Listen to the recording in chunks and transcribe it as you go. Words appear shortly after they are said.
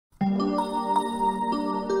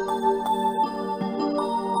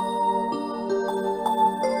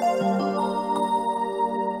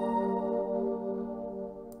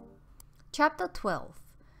Chapter 12.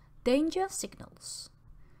 Danger Signals.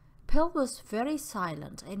 Pearl was very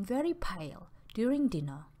silent and very pale during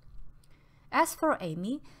dinner. As for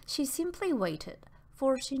Amy, she simply waited,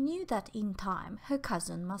 for she knew that in time her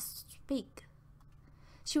cousin must speak.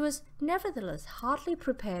 She was nevertheless hardly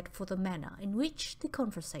prepared for the manner in which the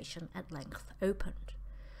conversation at length opened.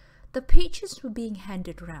 The peaches were being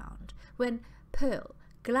handed round, when Pearl,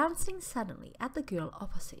 glancing suddenly at the girl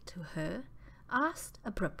opposite to her, asked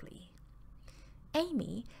abruptly,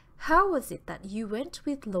 "Amy, how was it that you went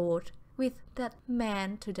with that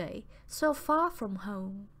man today, so far from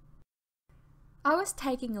home?" "I was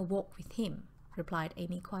taking a walk with him," replied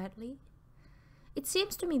Amy quietly. "It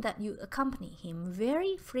seems to me that you accompany him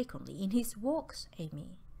very frequently in his walks,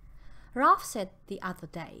 Amy. Ralph said the other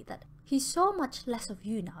day that he saw much less of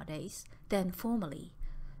you nowadays than formerly,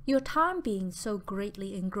 your time being so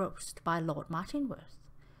greatly engrossed by Lord Martinworth.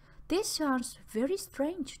 This sounds very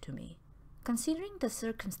strange to me, considering the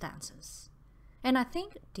circumstances. And I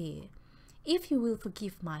think, dear, if you will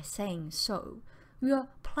forgive my saying so, we are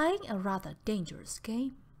playing a rather dangerous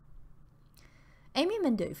game." Amy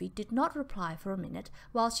Mendovi did not reply for a minute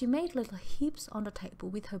while she made little heaps on the table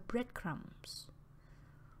with her breadcrumbs.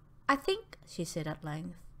 "I think," she said at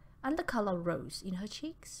length, and the colour rose in her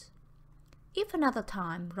cheeks, "if another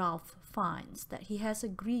time Ralph finds that he has a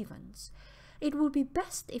grievance, it would be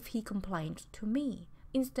best if he complained to me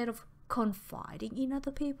instead of confiding in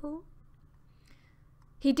other people."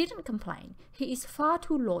 "He didn't complain. He is far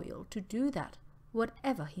too loyal to do that,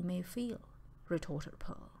 whatever he may feel," retorted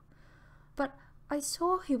Pearl. "But I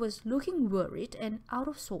saw he was looking worried and out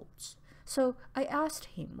of sorts, so I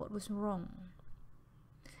asked him what was wrong.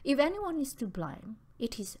 If anyone is to blame,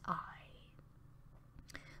 it is I."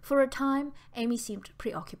 For a time, Amy seemed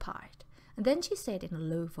preoccupied, and then she said in a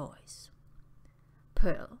low voice,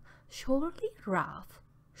 "Pearl, surely Ralph,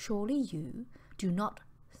 surely you do not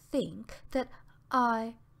think that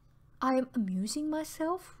I am amusing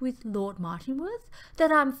myself with Lord Martinworth,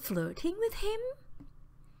 that I am flirting with him?"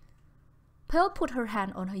 Pearl put her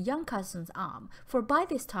hand on her young cousin's arm, for by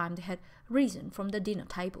this time they had risen from the dinner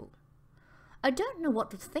table. "I don't know what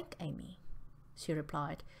to think, Amy," she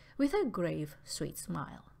replied, with her grave, sweet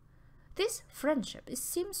smile. "This friendship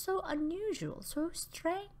seems so unusual, so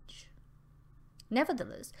strange."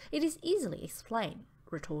 "Nevertheless, it is easily explained,"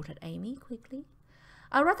 retorted Amy quickly.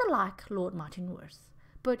 "I rather like Lord Martinworth,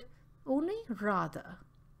 but only rather,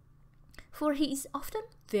 for he is often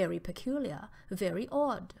very peculiar, very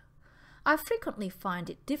odd. I frequently find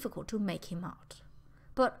it difficult to make him out.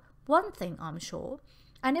 But one thing I'm sure,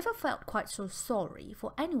 I never felt quite so sorry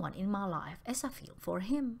for anyone in my life as I feel for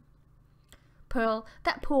him. Pearl,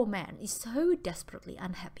 that poor man is so desperately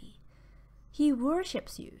unhappy. He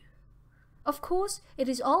worships you. Of course, it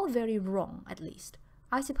is all very wrong, at least.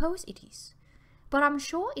 I suppose it is. But I'm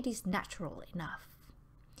sure it is natural enough.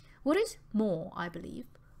 What is more, I believe,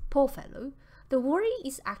 poor fellow, the worry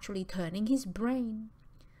is actually turning his brain.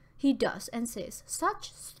 He does and says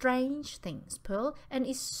such strange things, Pearl, and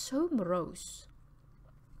is so morose.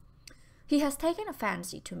 He has taken a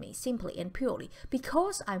fancy to me simply and purely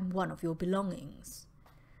because I'm one of your belongings.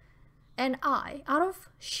 And I, out of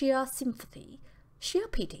sheer sympathy, sheer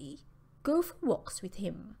pity, go for walks with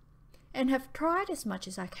him, and have tried as much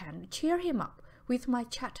as I can to cheer him up with my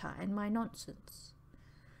chatter and my nonsense.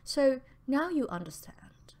 So now you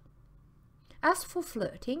understand. As for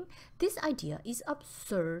flirting, this idea is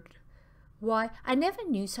absurd. Why, I never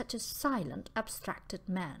knew such a silent, abstracted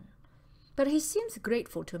man. But he seems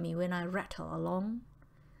grateful to me when I rattle along,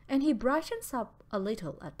 and he brightens up a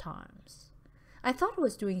little at times. I thought I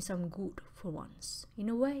was doing some good for once, in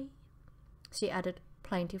a way," she added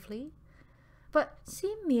plaintively, "but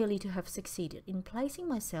seem merely to have succeeded in placing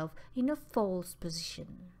myself in a false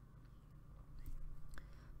position."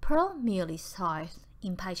 Pearl merely sighed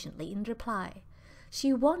impatiently in reply.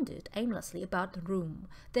 She wandered aimlessly about the room,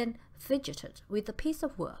 then fidgeted with a piece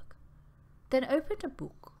of work, then opened a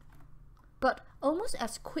book, but almost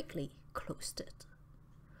as quickly closed it.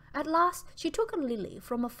 At last she took a lily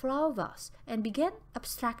from a flower vase and began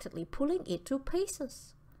abstractedly pulling it to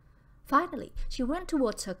pieces. Finally she went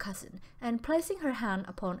towards her cousin, and placing her hand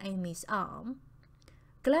upon Amy's arm,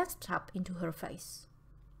 glanced up into her face.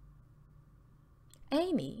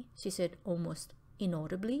 "Amy," she said almost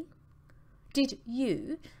inaudibly, Did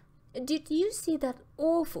you see that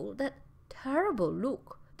awful, that terrible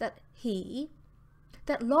look that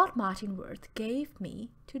Lord Martinworth gave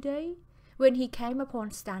me today when he came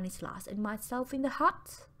upon Stanislas and myself in the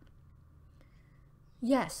hut?"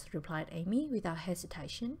 "Yes," replied Amy without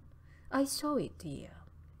hesitation. "I saw it, dear."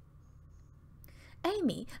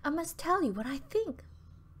 "Amy, I must tell you what I think.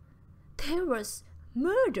 There was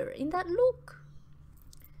murder in that look.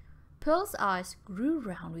 Pearl's eyes grew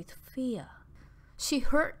round with fear. She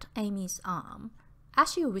hurt Amy's arm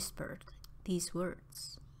as she whispered these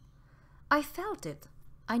words. I felt it.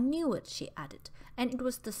 I knew it, she added, and it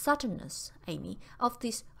was the suddenness, Amy, of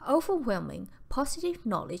this overwhelming, positive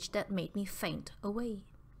knowledge that made me faint away.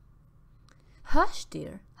 Hush,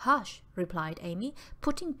 dear, hush, replied Amy,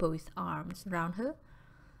 putting both arms round her.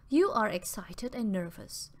 You are excited and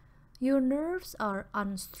nervous. Your nerves are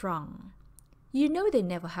unstrung. You know they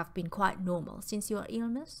never have been quite normal since your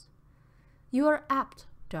illness. You are apt,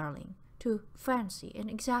 darling, to fancy and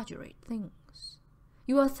exaggerate things.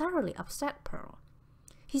 You are thoroughly upset, Pearl.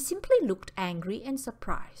 He simply looked angry and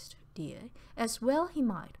surprised, dear, as well he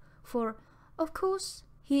might, for, of course,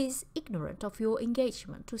 he is ignorant of your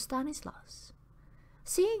engagement to Stanislas.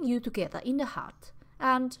 Seeing you together in the hut,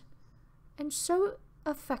 and so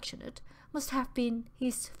affectionate, must have been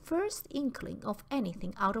his first inkling of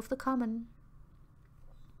anything out of the common.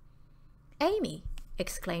 Amy,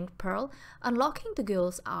 exclaimed Pearl, unlocking the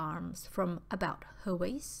girl's arms from about her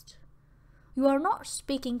waist. You are not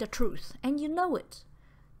speaking the truth, and you know it.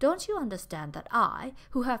 Don't you understand that I,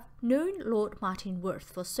 who have known Lord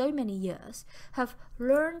Martinworth for so many years, have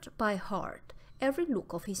learned by heart every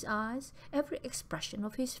look of his eyes, every expression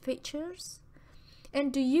of his features?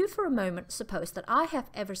 And do you for a moment suppose that I have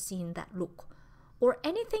ever seen that look, or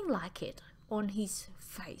anything like it, on his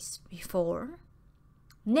face before?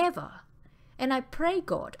 Never. And I pray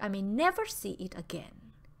God I may never see it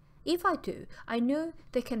again. If I do, I know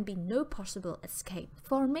there can be no possible escape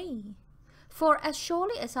for me. For as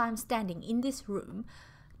surely as I am standing in this room,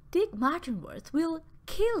 Dick Martinworth will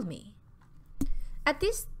kill me. At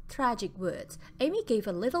these tragic words, Amy gave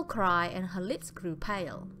a little cry and her lips grew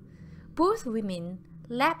pale. Both women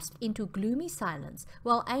lapsed into gloomy silence,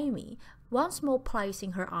 while Amy, once more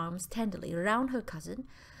placing her arms tenderly round her cousin,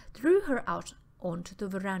 drew her out onto the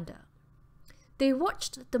veranda. They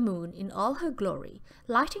watched the moon in all her glory,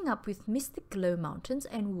 lighting up with mystic glow mountains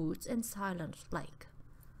and woods and silent lake.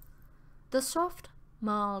 The soft,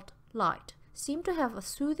 mild light seemed to have a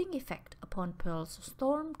soothing effect upon Pearl's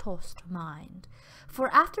storm-tossed mind, for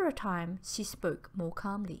after a time she spoke more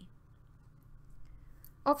calmly.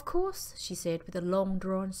 Of course, she said with a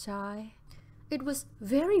long-drawn sigh, it was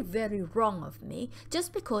very, very wrong of me,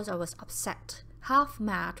 just because I was upset, half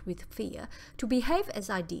mad with fear, to behave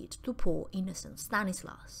as I did to poor innocent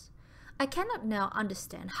Stanislas. I cannot now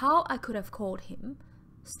understand how I could have called him,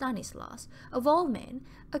 Stanislas, of all men,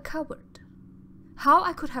 a coward. How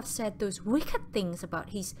I could have said those wicked things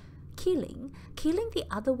about his killing the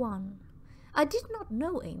other one. I did not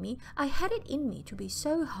know, Amy. I had it in me to be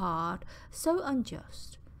so hard, so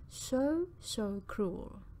unjust, so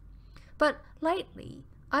cruel. But lately,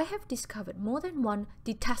 I have discovered more than one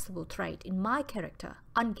detestable trait in my character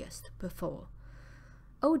unguessed before.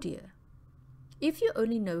 Oh dear, if you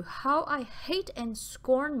only know how I hate and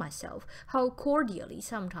scorn myself, how cordially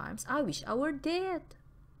sometimes I wish I were dead.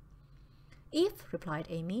 If, replied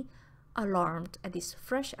Amy, alarmed at this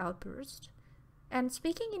fresh outburst, and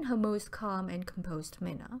speaking in her most calm and composed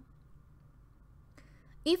manner,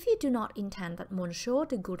 if you do not intend that Monsieur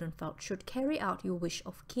De Güldenfeldt should carry out your wish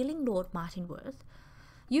of killing Lord Martinworth,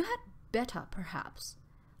 you had better, perhaps,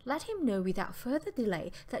 let him know without further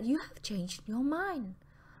delay that you have changed your mind.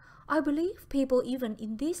 I believe people even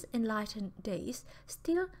in these enlightened days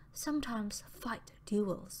still sometimes fight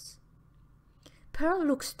duels. Pearl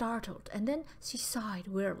looked startled, and then she sighed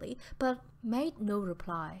wearily, but made no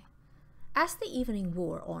reply. As the evening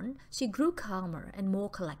wore on, she grew calmer and more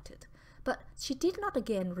collected, but she did not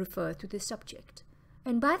again refer to the subject,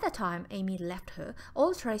 and by the time Amy left her,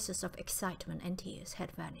 all traces of excitement and tears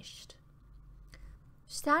had vanished.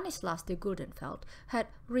 Stanislas De Güldenfeldt had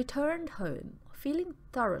returned home, feeling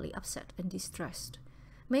thoroughly upset and distressed.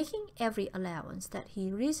 Making every allowance that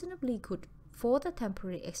he reasonably could for the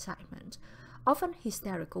temporary excitement of an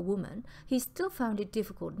hysterical woman, he still found it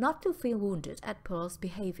difficult not to feel wounded at Pearl's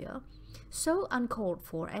behavior, so uncalled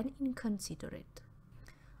for and inconsiderate.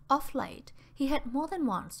 Of late, he had more than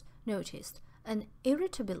once noticed an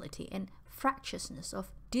irritability and fractiousness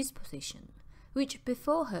of disposition, which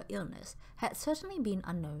before her illness had certainly been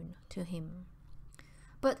unknown to him.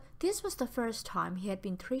 But this was the first time he had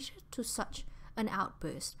been treated to such an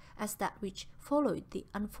outburst as that which followed the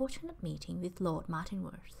unfortunate meeting with Lord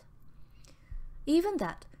Martinworth. Even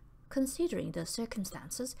that, considering the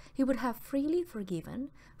circumstances, he would have freely forgiven,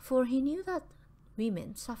 for he knew that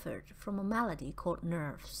women suffered from a malady called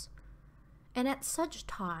nerves, and at such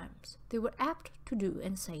times they were apt to do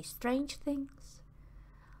and say strange things.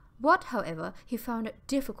 What, however, he found it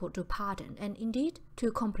difficult to pardon and indeed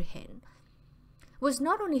to comprehend was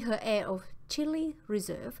not only her air of chilly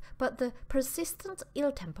reserve, but the persistent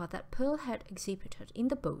ill temper that Pearl had exhibited in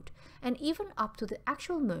the boat and even up to the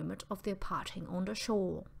actual moment of their parting on the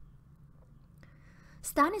shore.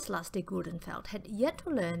 Stanislas de Güldenfeldt had yet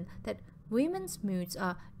to learn that women's moods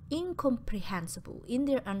are incomprehensible in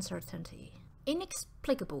their uncertainty,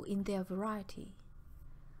 inexplicable in their variety.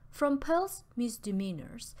 From Pearl's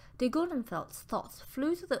misdemeanours, de Güldenfeldt's thoughts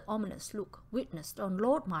flew to the ominous look witnessed on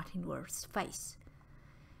Lord Martinworth's face.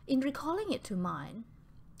 In recalling it to mind,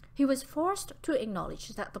 he was forced to acknowledge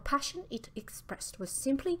that the passion it expressed was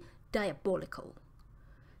simply diabolical.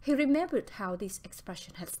 He remembered how this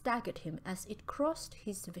expression had staggered him as it crossed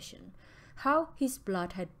his vision, how his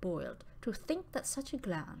blood had boiled to think that such a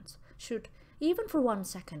glance should, even for 1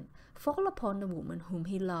 second, fall upon the woman whom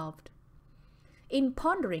he loved. In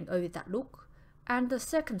pondering over that look, and the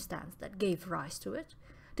circumstance that gave rise to it,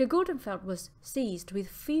 de Güldenfeldt was seized with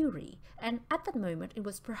fury, and at that moment it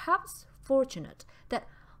was perhaps fortunate that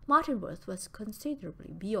Martinworth was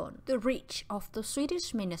considerably beyond the reach of the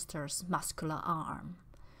Swedish minister's muscular arm.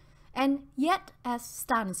 And yet, as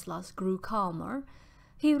Stanislas grew calmer,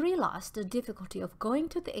 he realized the difficulty of going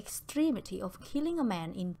to the extremity of killing a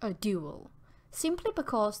man in a duel, simply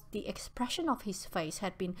because the expression of his face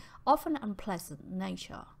had been of an unpleasant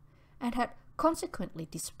nature, and had consequently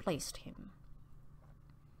displeased him.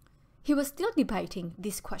 He was still debating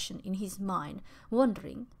this question in his mind,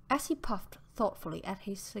 wondering, as he puffed thoughtfully at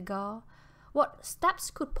his cigar, what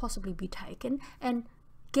steps could possibly be taken, and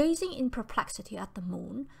gazing in perplexity at the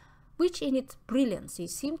moon, which in its brilliancy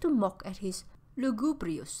seemed to mock at his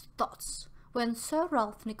lugubrious thoughts, when Sir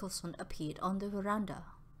Ralph Nicholson appeared on the veranda.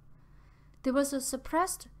 There was a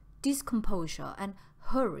suppressed discomposure and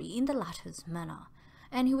hurry in the latter's manner,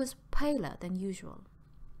 and he was paler than usual.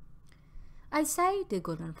 "I say, de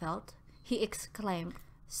Güldenfeldt," he exclaimed,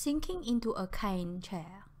 sinking into a cane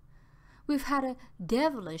chair, "we've had a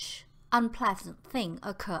devilish unpleasant thing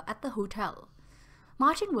occur at the hotel.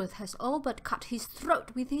 Martinworth has all but cut his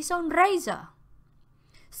throat with his own razor."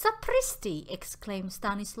 "Sapristi!" exclaimed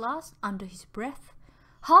Stanislas under his breath,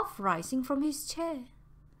 half rising from his chair.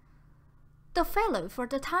 "The fellow for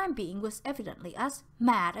the time being was evidently as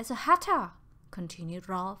mad as a hatter," continued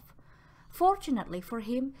Ralph. "Fortunately for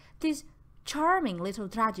him, this charming little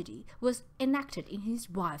tragedy was enacted in his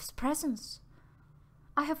wife's presence.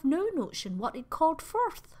 I have no notion what it called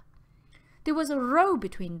forth. There was a row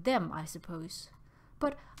between them, I suppose,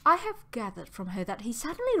 but I have gathered from her that he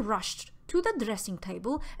suddenly rushed to the dressing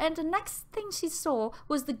table, and the next thing she saw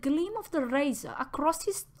was the gleam of the razor across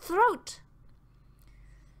his throat.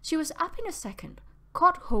 She was up in a second,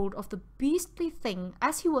 caught hold of the beastly thing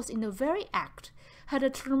as he was in the very act, had a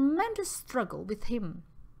tremendous struggle with him.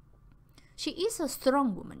 She is a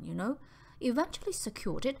strong woman, you know, eventually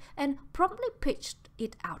secured it and promptly pitched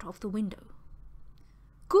it out of the window.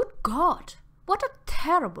 Good God! What a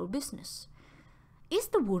terrible business! Is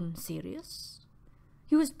the wound serious?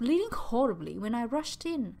 He was bleeding horribly when I rushed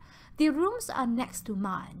in. The rooms are next to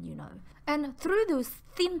mine, you know, and through those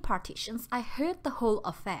thin partitions I heard the whole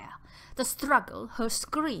affair, the struggle, her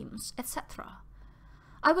screams, etc.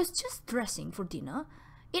 I was just dressing for dinner.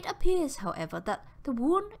 It appears, however, that the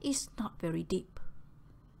wound is not very deep.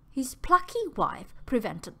 His plucky wife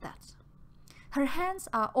prevented that. Her hands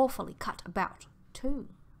are awfully cut about, too.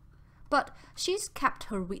 But she's kept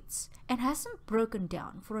her wits and hasn't broken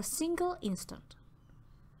down for a single instant.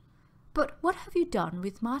 But what have you done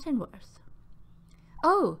with Martinworth?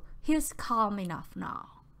 Oh, he's calm enough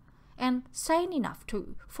now, and sane enough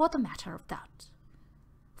too, for the matter of that.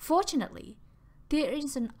 Fortunately, there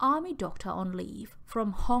is an army doctor on leave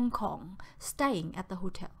from Hong Kong staying at the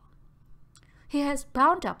hotel. He has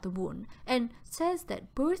bound up the wound and says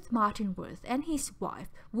that both Martinworth and his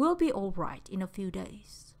wife will be all right in a few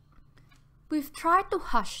days. We've tried to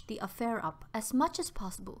hush the affair up as much as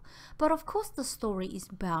possible, but of course the story is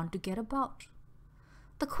bound to get about.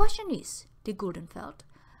 The question is, de Güldenfeldt,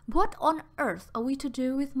 what on earth are we to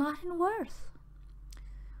do with Martinworth?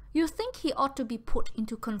 You think he ought to be put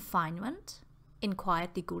into confinement?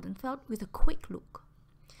 Inquired de Güldenfeldt with a quick look.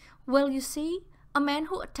 Well, you see, a man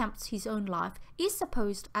who attempts his own life is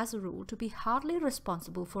supposed as a rule to be hardly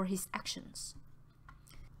responsible for his actions.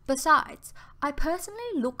 Besides, I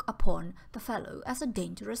personally look upon the fellow as a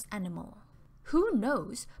dangerous animal. Who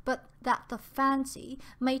knows but that the fancy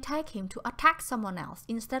may take him to attack someone else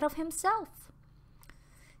instead of himself?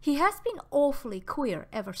 He has been awfully queer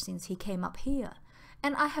ever since he came up here,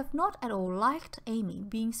 and I have not at all liked Amy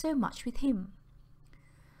being so much with him.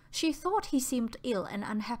 She thought he seemed ill and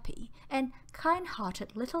unhappy, and,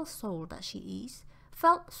 kind-hearted little soul that she is,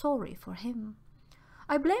 felt sorry for him.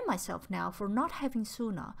 I blame myself now for not having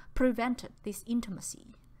sooner prevented this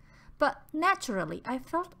intimacy. But naturally I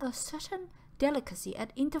felt a certain delicacy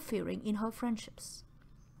at interfering in her friendships.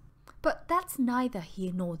 But that's neither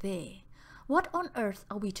here nor there. What on earth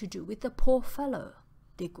are we to do with the poor fellow,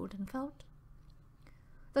 De Güldenfeldt?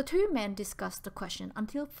 The two men discussed the question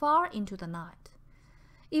until far into the night.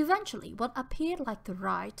 Eventually, what appeared like the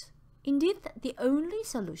right, indeed the only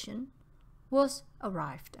solution, was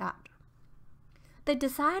arrived at. They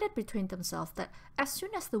decided between themselves that as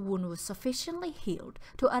soon as the wound was sufficiently healed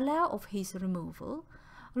to allow of his removal,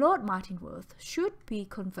 Lord Martinworth should be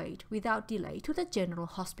conveyed without delay to the General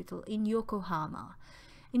Hospital in Yokohama,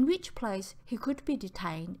 in which place he could be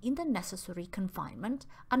detained in the necessary confinement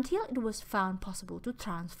until it was found possible to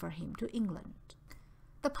transfer him to England.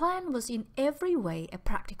 The plan was in every way a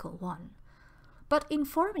practical one, but in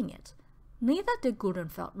forming it, neither De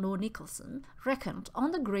Güldenfeldt nor Nicholson reckoned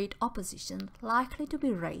on the great opposition likely to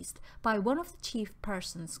be raised by one of the chief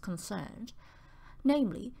persons concerned,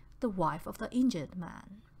 namely the wife of the injured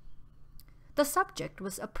man. The subject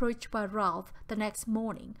was approached by Ralph the next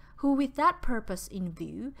morning, who with that purpose in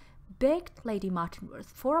view begged Lady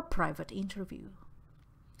Martinworth for a private interview.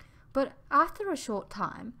 But after a short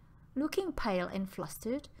time, looking pale and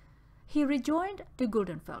flustered, he rejoined De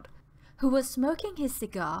Güldenfeldt, who was smoking his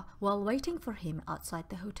cigar while waiting for him outside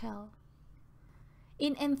the hotel.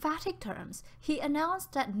 In emphatic terms, he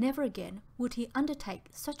announced that never again would he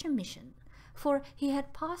undertake such a mission, for he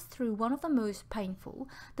had passed through one of the most painful,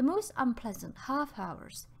 the most unpleasant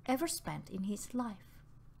half-hours ever spent in his life.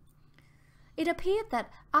 It appeared that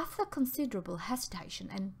after considerable hesitation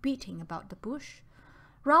and beating about the bush,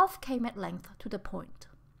 Ralph came at length to the point.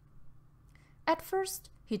 At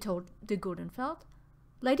first, he told De Güldenfeldt,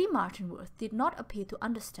 Lady Martinworth did not appear to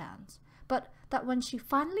understand, but that when she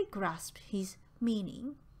finally grasped his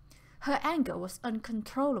meaning, her anger was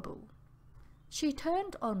uncontrollable. She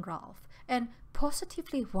turned on Ralph, and,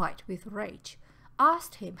 positively white with rage,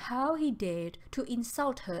 asked him how he dared to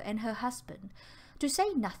insult her and her husband, to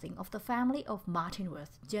say nothing of the family of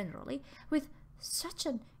Martinworth generally, with such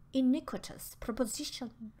an iniquitous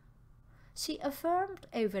proposition. She affirmed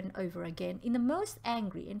over and over again in the most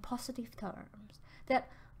angry and positive terms that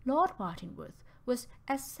Lord Martinworth was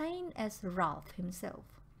as sane as Ralph himself,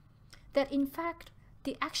 that in fact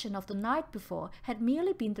the action of the night before had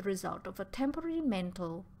merely been the result of a temporary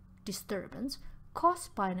mental disturbance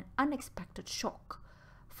caused by an unexpected shock,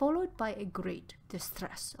 followed by a great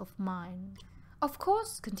distress of mind. Of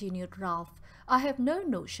course, continued Ralph, I have no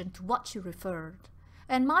notion to what she referred,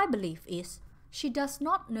 and my belief is she does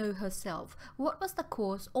not know herself what was the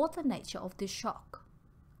cause or the nature of this shock.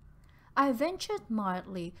 I ventured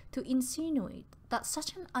mildly to insinuate that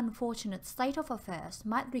such an unfortunate state of affairs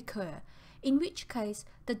might recur, in which case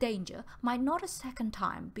the danger might not a second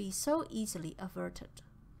time be so easily averted.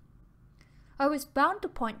 I was bound to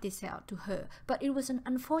point this out to her, but it was an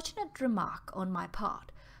unfortunate remark on my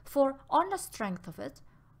part, for on the strength of it,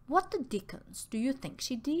 what the dickens do you think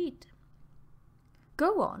she did?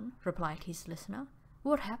 Go on, replied his listener.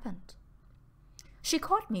 What happened? She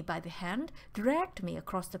caught me by the hand, dragged me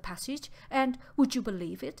across the passage, and, would you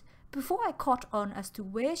believe it, before I caught on as to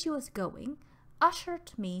where she was going,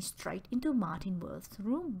 ushered me straight into Martinworth's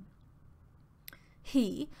room.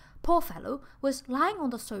 He, poor fellow, was lying on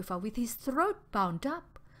the sofa with his throat bound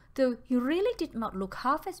up, though he really did not look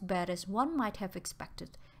half as bad as one might have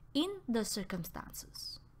expected in the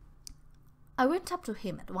circumstances. I went up to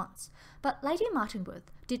him at once, but Lady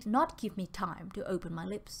Martinworth did not give me time to open my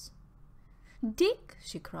lips. Dick,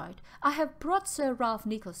 she cried, I have brought Sir Ralph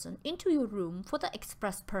Nicholson into your room for the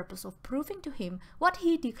express purpose of proving to him what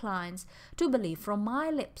he declines to believe from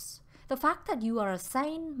my lips, the fact that you are a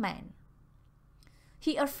sane man.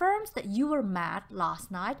 He affirms that you were mad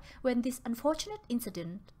last night when this unfortunate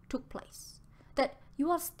incident took place, that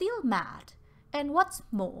you are still mad, and what's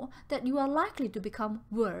more, that you are likely to become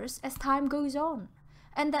worse as time goes on,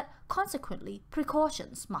 and that consequently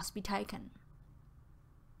precautions must be taken.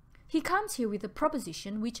 He comes here with a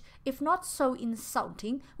proposition which, if not so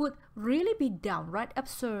insulting, would really be downright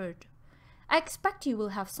absurd. I expect you will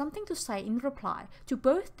have something to say in reply to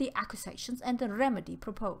both the accusations and the remedy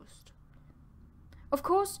proposed. Of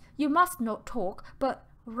course, you must not talk, but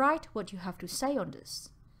write what you have to say on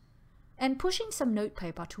this. And pushing some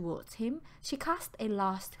notepaper towards him, she cast a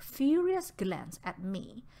last furious glance at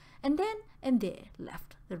me, and then and there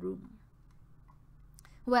left the room.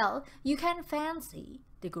 Well, you can fancy,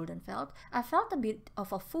 De Güldenfeldt, I felt a bit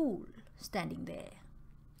of a fool standing there.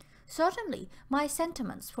 Certainly, my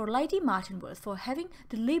sentiments for Lady Martinworth for having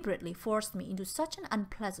deliberately forced me into such an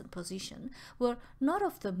unpleasant position were not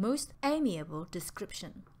of the most amiable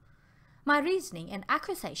description. My reasoning and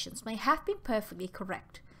accusations may have been perfectly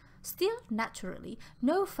correct. Still, naturally,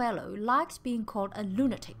 no fellow likes being called a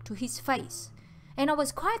lunatic to his face, and I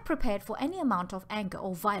was quite prepared for any amount of anger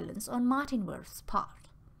or violence on Martinworth's part.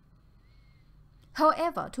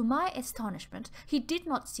 However, to my astonishment, he did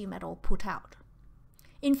not seem at all put out.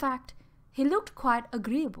 In fact, he looked quite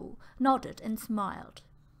agreeable, nodded and smiled,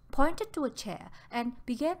 pointed to a chair, and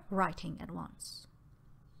began writing at once.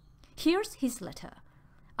 Here's his letter.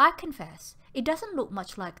 I confess, it doesn't look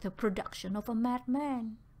much like the production of a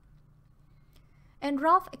madman. And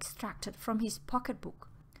Ralph extracted from his pocketbook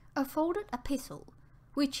a folded epistle,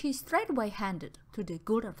 which he straightway handed to De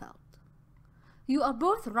Güldenfeldt. You are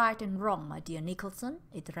both right and wrong, my dear Nicholson,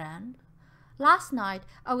 it ran. Last night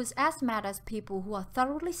I was as mad as people who are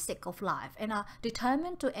thoroughly sick of life and are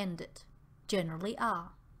determined to end it, generally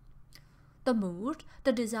are. The mood,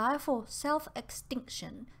 the desire for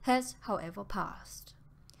self-extinction, has, however, passed.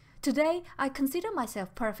 Today I consider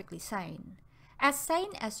myself perfectly sane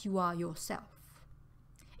as you are yourself.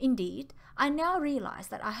 Indeed, I now realize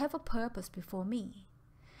that I have a purpose before me,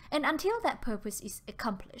 and until that purpose is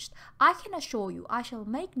accomplished, I can assure you I shall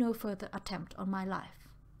make no further attempt on my life.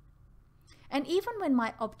 And even when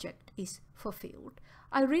my object is fulfilled,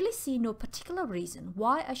 I really see no particular reason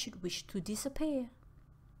why I should wish to disappear.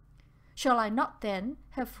 Shall I not then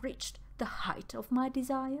have reached the height of my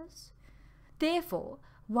desires? Therefore,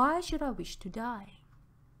 why should I wish to die?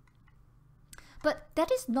 But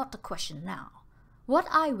that is not the question now. What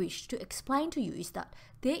I wish to explain to you is that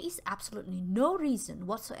there is absolutely no reason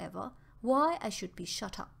whatsoever why I should be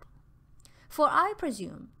shut up. For I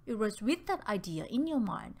presume it was with that idea in your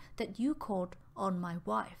mind that you called on my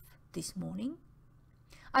wife this morning.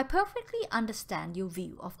 I perfectly understand your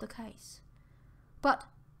view of the case. But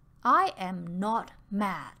I am not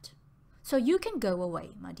mad. So you can go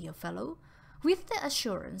away, my dear fellow, with the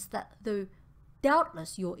assurance that though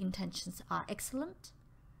doubtless your intentions are excellent,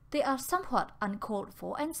 they are somewhat uncalled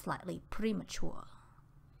for and slightly premature.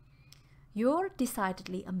 You're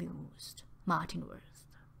decidedly amused, Martinworth.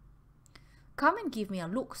 Come and give me a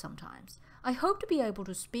look sometimes. I hope to be able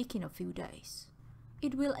to speak in a few days.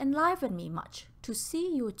 It will enliven me much to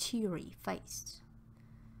see your cheery face.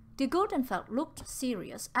 De Güldenfeldt looked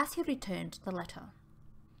serious as he returned the letter.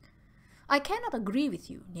 I cannot agree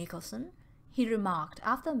with you, Nicholson, he remarked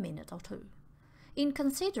after a minute or two, in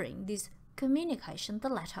considering this communication the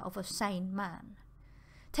letter of a sane man.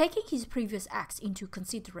 Taking his previous acts into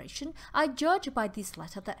consideration, I judge by this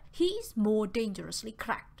letter that he is more dangerously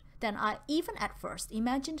cracked than I even at first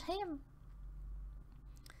imagined him.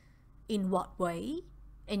 In what way?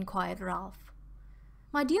 Inquired Ralph.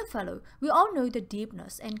 My dear fellow, we all know the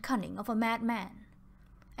deepness and cunning of a madman,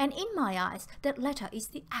 and in my eyes that letter is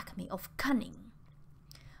the acme of cunning.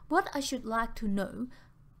 What I should like to know,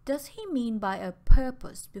 does he mean by a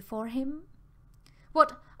purpose before him?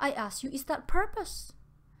 What I ask you is that purpose.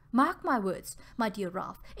 Mark my words, my dear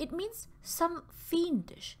Ralph, it means some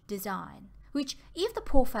fiendish design, which, if the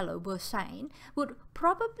poor fellow were sane, would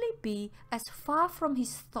probably be as far from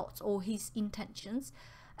his thoughts or his intentions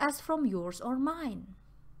as from yours or mine.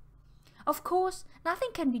 Of course, nothing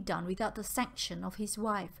can be done without the sanction of his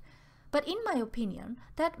wife, but in my opinion,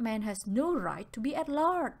 that man has no right to be at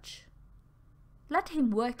large. Let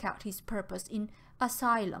him work out his purpose in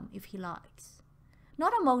asylum if he likes,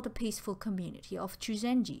 not among the peaceful community of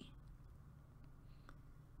Chuzenji.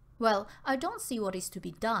 Well, I don't see what is to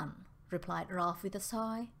be done, replied Ralph with a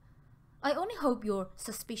sigh. I only hope your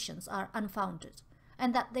suspicions are unfounded,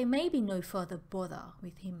 and that there may be no further bother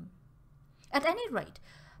with him. At any rate,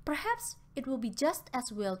 perhaps it will be just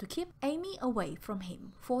as well to keep Amy away from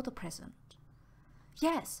him for the present.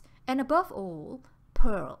 Yes, and above all,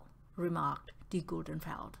 Pearl, remarked De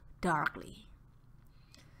Güldenfeldt darkly.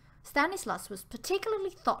 Stanislas was particularly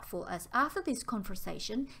thoughtful as after this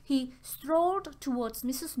conversation he strolled towards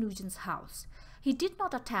Mrs. Nugent's house. He did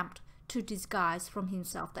not attempt to disguise from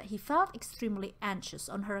himself that he felt extremely anxious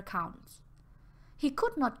on her account. He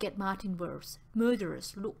could not get Martinworth's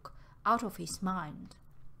murderous look out of his mind.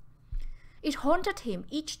 It haunted him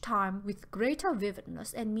each time with greater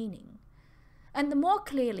vividness and meaning, and the more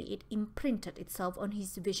clearly it imprinted itself on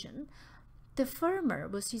his vision, the firmer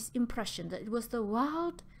was his impression that it was the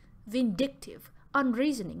wild, vindictive,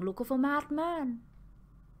 unreasoning look of a madman.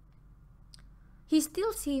 He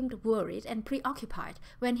still seemed worried and preoccupied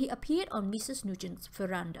when he appeared on Mrs. Nugent's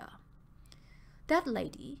veranda. That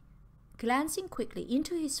lady, glancing quickly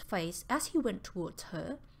into his face as he went towards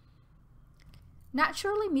her,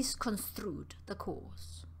 naturally misconstrued the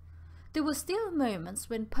cause. There were still moments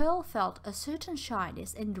when Pearl felt a certain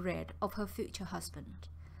shyness and dread of her future husband.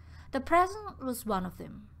 The present was one of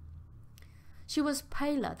them. She was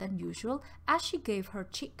paler than usual as she gave her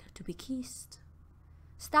cheek to be kissed.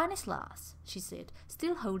 "Stanislas," she said,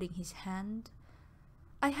 still holding his hand,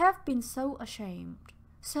 "I have been so ashamed,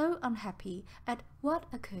 so unhappy at what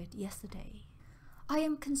occurred yesterday. I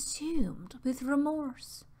am consumed with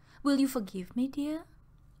remorse. Will you forgive me, dear?"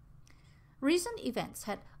 Recent events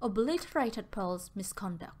had obliterated Pearl's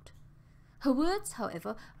misconduct. Her words,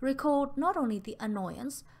 however, recalled not only the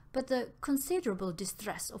annoyance, but the considerable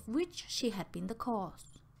distress of which she had been the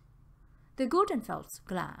cause. De Güldenfeldt's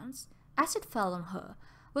glance, as it fell on her,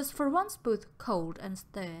 was for once both cold and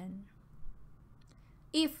stern.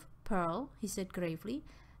 "If, Pearl," he said gravely,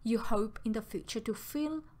 "you hope in the future to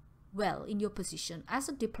feel well in your position as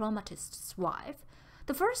a diplomatist's wife,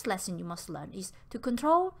 the first lesson you must learn is to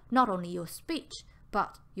control not only your speech,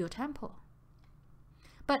 but your temper.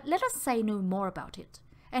 But let us say no more about it."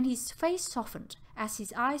 And his face softened as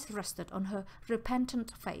his eyes rested on her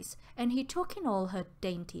repentant face, and he took in all her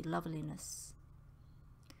dainty loveliness.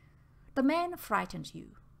 "The man frightened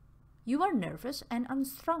you. You are nervous and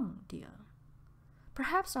unstrung, dear.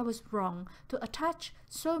 Perhaps I was wrong to attach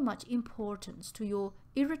so much importance to your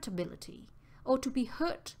irritability, or to be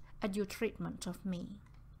hurt at your treatment of me.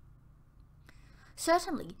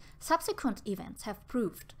 Certainly, subsequent events have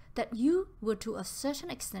proved that you were to a certain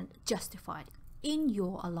extent justified in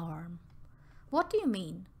your alarm." "What do you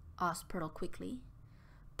mean?" asked Pearl quickly.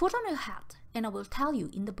 "Put on your hat, and I will tell you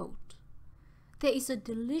in the boat. There is a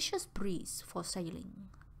delicious breeze for sailing.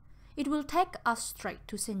 It will take us straight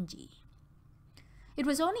to Senji." It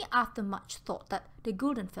was only after much thought that De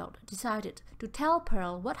Güldenfeldt decided to tell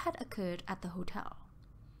Pearl what had occurred at the hotel.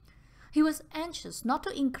 He was anxious not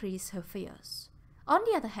to increase her fears. On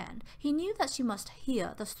the other hand, he knew that she must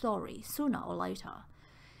hear the story sooner or later,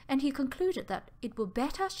 and he concluded that it were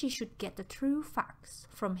better she should get the true facts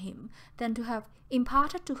from him than to have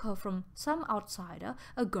imparted to her from some outsider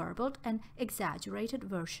a garbled and exaggerated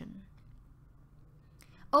version.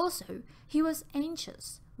 Also, he was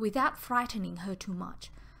anxious, without frightening her too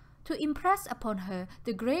much, to impress upon her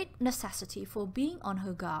the great necessity for being on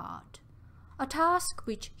her guard, a task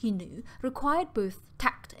which, he knew, required both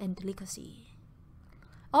tact and delicacy.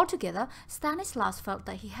 Altogether, Stanislas felt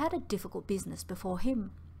that he had a difficult business before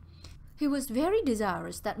him. He was very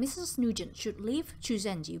desirous that Mrs. Nugent should leave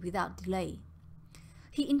Chuzenji without delay.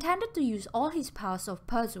 He intended to use all his powers of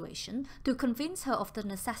persuasion to convince her of the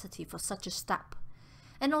necessity for such a step,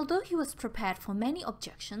 and although he was prepared for many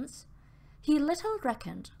objections, he little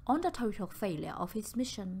reckoned on the total failure of his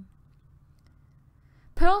mission.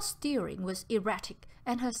 Pearl's steering was erratic,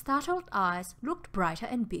 and her startled eyes looked brighter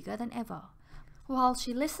and bigger than ever, while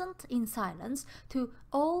she listened in silence to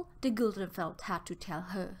all De Güldenfeldt had to tell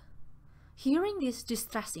her. Hearing these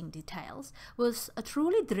distressing details was a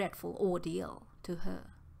truly dreadful ordeal to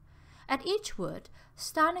her. At each word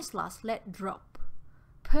Stanislas let drop,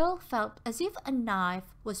 Pearl felt as if a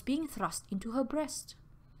knife was being thrust into her breast.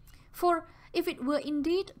 For if it were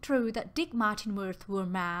indeed true that Dick Martinworth were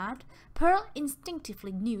mad, Pearl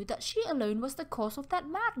instinctively knew that she alone was the cause of that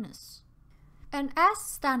madness. And as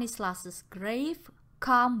Stanislas's grave,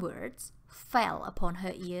 calm words fell upon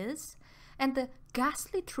her ears, and the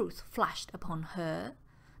ghastly truth flashed upon her,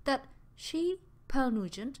 that she, Pearl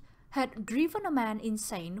Nugent, had driven a man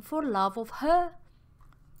insane for love of her,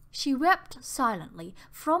 she wept silently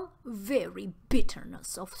from very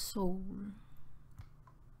bitterness of soul.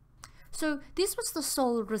 So this was the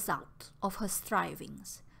sole result of her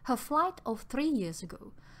strivings, her flight of 3 years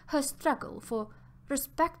ago, her struggle for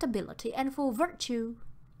respectability and for virtue.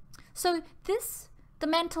 So this, the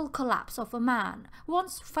mental collapse of a man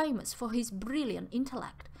once famous for his brilliant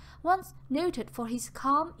intellect, once noted for his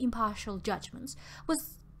calm, impartial judgments,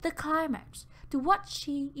 was the climax to what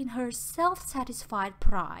she, in her self-satisfied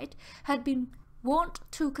pride, had been wont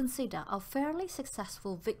to consider a fairly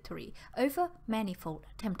successful victory over manifold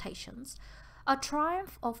temptations, a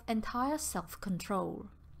triumph of entire self-control.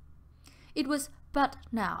 It was but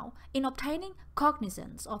now, in obtaining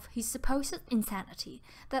cognizance of his supposed insanity,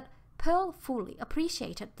 that Pearl fully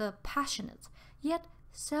appreciated the passionate, yet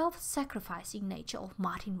self-sacrificing nature of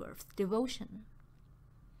Martinworth's devotion.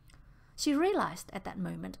 She realized at that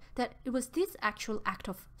moment that it was this actual act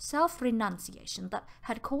of self-renunciation that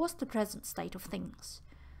had caused the present state of things,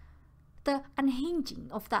 the unhinging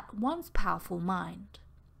of that once powerful mind.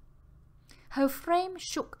 Her frame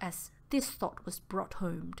shook as this thought was brought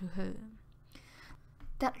home to her.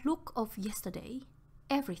 That look of yesterday,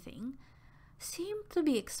 everything, seemed to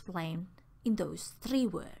be explained in those 3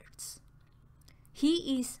 words.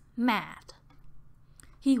 He is mad.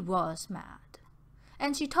 He was mad.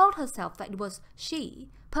 And she told herself that it was she,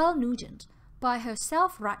 Pearl Nugent, by her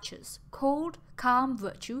self-righteous, cold, calm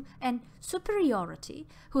virtue and superiority,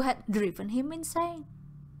 who had driven him insane.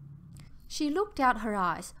 She looked out her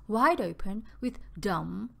eyes wide open with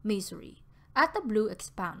dumb misery at the blue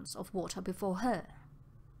expanse of water before her.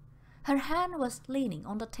 Her hand was leaning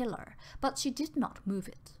on the tiller, but she did not move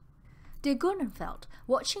it. De Güldenfeldt,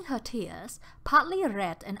 watching her tears, partly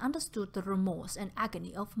read and understood the remorse and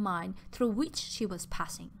agony of mind through which she was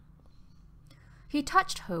passing. He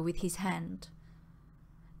touched her with his hand.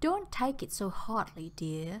 "Don't take it so hardly,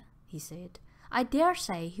 dear," he said. "I dare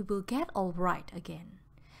say he will get all right again.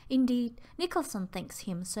 Indeed, Nicholson thinks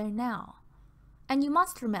him so now. And you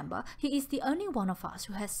must remember he is the only one of us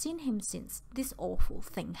who has seen him since this awful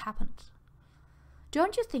thing happened.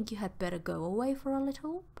 Don't you think you had better go away for a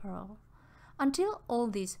little, Pearl, until all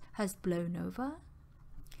this has blown over?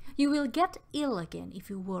 You will get ill again if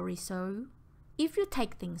you worry so, if you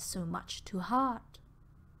take things so much to heart."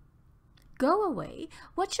 "Go away?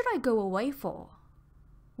 What should I go away for?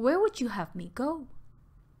 Where would you have me go?"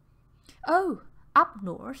 "Oh, up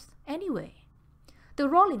north, anyway. The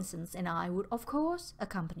Rawlinsons and I would, of course,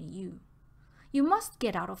 accompany you. You must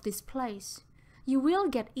get out of this place. You will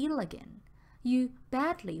get ill again. You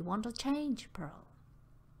badly want a change, Pearl."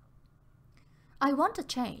 "I want a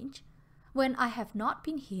change when I have not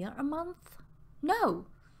been here a month? No,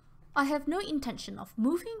 I have no intention of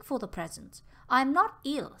moving for the present. I am not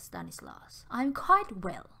ill, Stanislas. I am quite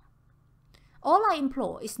well. All I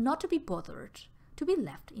implore is not to be bothered, to be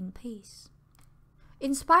left in peace."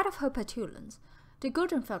 In spite of her petulance, De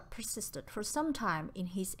Güldenfeldt persisted for some time in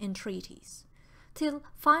his entreaties, till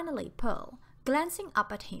finally Pearl, glancing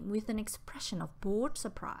up at him with an expression of bored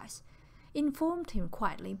surprise, informed him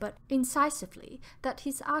quietly but incisively that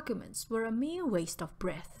his arguments were a mere waste of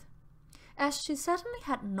breath, as she certainly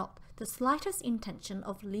had not the slightest intention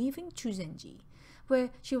of leaving Chuzenji,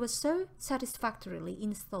 where she was so satisfactorily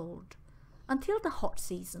installed, until the hot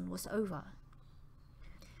season was over.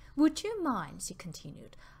 "Would you mind," she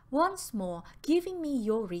continued, "once more giving me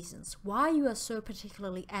your reasons why you are so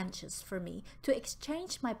particularly anxious for me to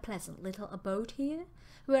exchange my pleasant little abode here,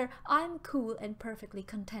 where I am cool and perfectly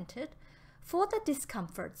contented, for the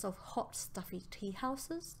discomforts of hot stuffy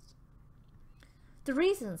tea-houses?" The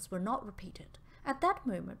reasons were not repeated. At that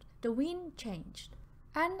moment the wind changed,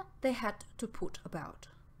 and they had to put about.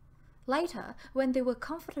 Later, when they were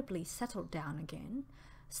comfortably settled down again,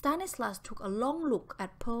 Stanislas took a long look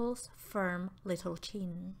at Pearl's firm little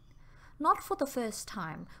chin. Not for the first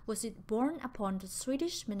time was it borne upon the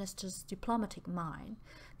Swedish minister's diplomatic mind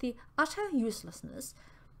the utter uselessness,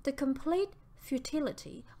 the complete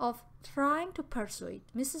futility of trying to persuade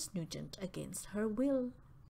Mrs. Nugent against her will.